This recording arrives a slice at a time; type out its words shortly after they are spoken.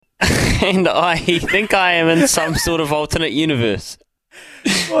and I think I am in some sort of alternate universe.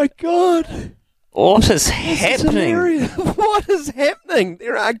 My God. What is happening? What is happening?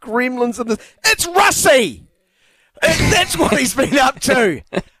 There are gremlins in this. It's Russie! That's what he's been up to.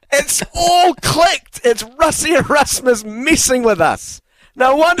 It's all clicked. It's Russie Erasmus messing with us.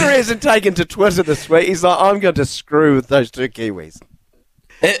 No wonder he hasn't taken to Twitter this week. He's like, I'm going to screw with those two Kiwis.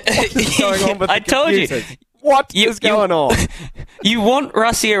 What is going on with the computers? What is going on? You want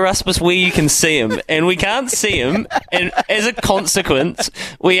Russie Erasmus where you can see him, and we can't see him, and as a consequence,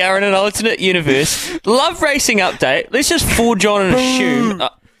 we are in an alternate universe. Love Racing update. Let's just forge on and assume...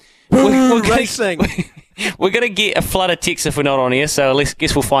 we're racing. We're going to get a flood of texts if we're not on here, so I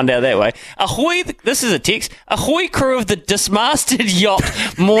guess we'll find out that way. Ahoy, this is a text. Ahoy, crew of the dismasted yacht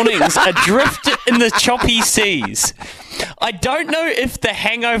Mornings, adrift in the choppy seas. I don't know if the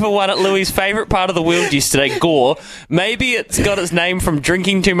hangover won at Louis' favourite part of the world yesterday, Gore. Maybe it's got its name from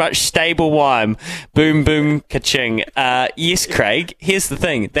drinking too much stable wine. Boom, boom, ka-ching. Yes, Craig, here's the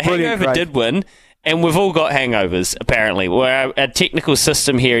thing. The hangover did win. And we've all got hangovers, apparently. Our technical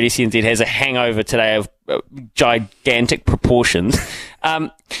system here at SNZ has a hangover today of gigantic proportions.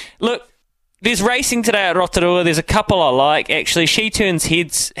 Look, there's racing today at Rotorua. There's a couple I like, actually. She Turns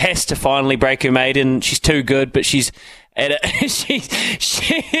Heads has to finally break her maiden. She's too good, but she's she's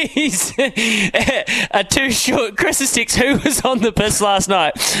too short. Chris is text, who was on the piss last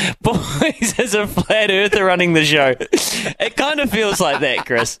night? Boys, as a flat earther running the show. It kind of feels like that,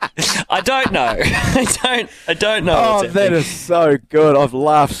 Chris. I don't know. I don't know. Oh, that is so good. I've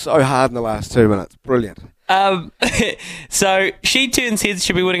laughed so hard in the last 2 minutes. Brilliant. So She Turns Heads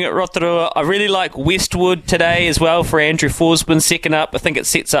should be winning at Rotorua. I really like Westwood today as well for Andrew Forsman, second up. I think it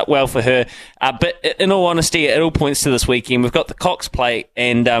sets up well for her. But in all honesty, it all points to this weekend. We've got the Cox Plate,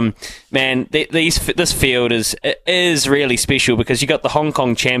 and man, this field is really special because you got the Hong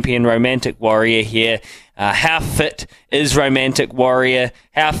Kong champion Romantic Warrior here. How fit is Romantic Warrior?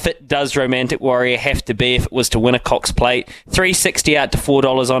 How fit does Romantic Warrior have to be if it was to win a Cox Plate? $3.60 out to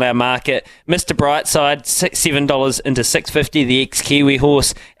 $4 on our market. Mr. Brightside, $7 into $6.50. The ex-Kiwi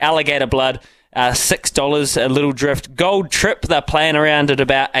horse. Alligator Blood, $6. A Little Drift. Gold Trip, they're playing around at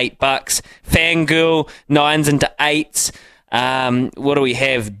about $8. Fangirl, 9s into 8s. What do we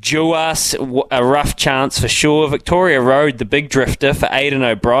have? Juas, a rough chance for sure. Victoria Road, the big drifter for Aidan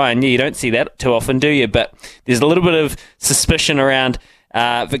O'Brien. Yeah, you don't see that too often, do you? But there's a little bit of suspicion around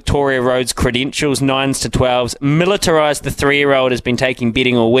Victoria Road's credentials, 9s to 12s. Militarised, the 3-year-old, has been taking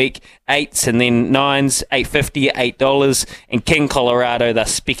betting all week. 8s and then 9s, $8.50, $8. And King Colorado, they're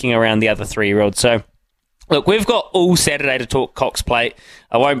specking around the other 3-year-old. So, look, we've got all Saturday to talk Cox Plate.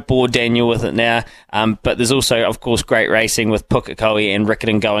 I won't bore Daniel with it now, but there's also, of course, great racing with Pukekohe and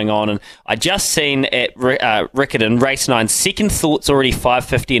Riccarton going on. And I just seen at Riccarton, race 9, Second Thought's already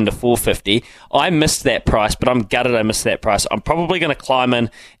 $5.50 into $4.50. I missed that price, but I'm gutted I missed that price. I'm probably going to climb in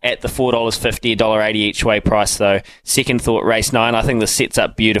at the $4.50, $1.80 each way price, though. Second Thought, race 9. I think this sets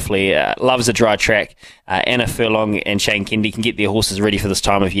up beautifully. Loves a dry track. Anna Furlong and Shane Kennedy can get their horses ready for this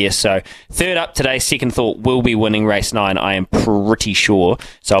time of year. So third up today, Second Thought will be winning race 9, I am pretty sure.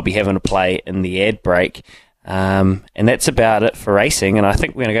 So I'll be having a play in the ad break. And that's about it for racing. And I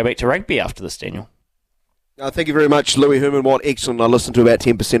think we're going to go back to rugby after this, Daniel. Thank you very much, Louis Herman-Watt. Excellent. I listened to about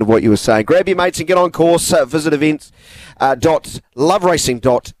 10% of what you were saying. Grab your mates and get on course. Visit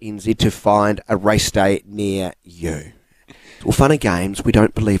events.loveracing.nz to find a race day near you. It's all fun and games. We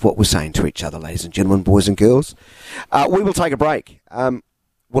don't believe what we're saying to each other, ladies and gentlemen, boys and girls. We will take a break.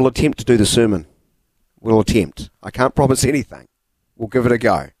 We'll attempt to do the sermon. We'll attempt. I can't promise anything. We'll give it a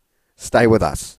go. Stay with us.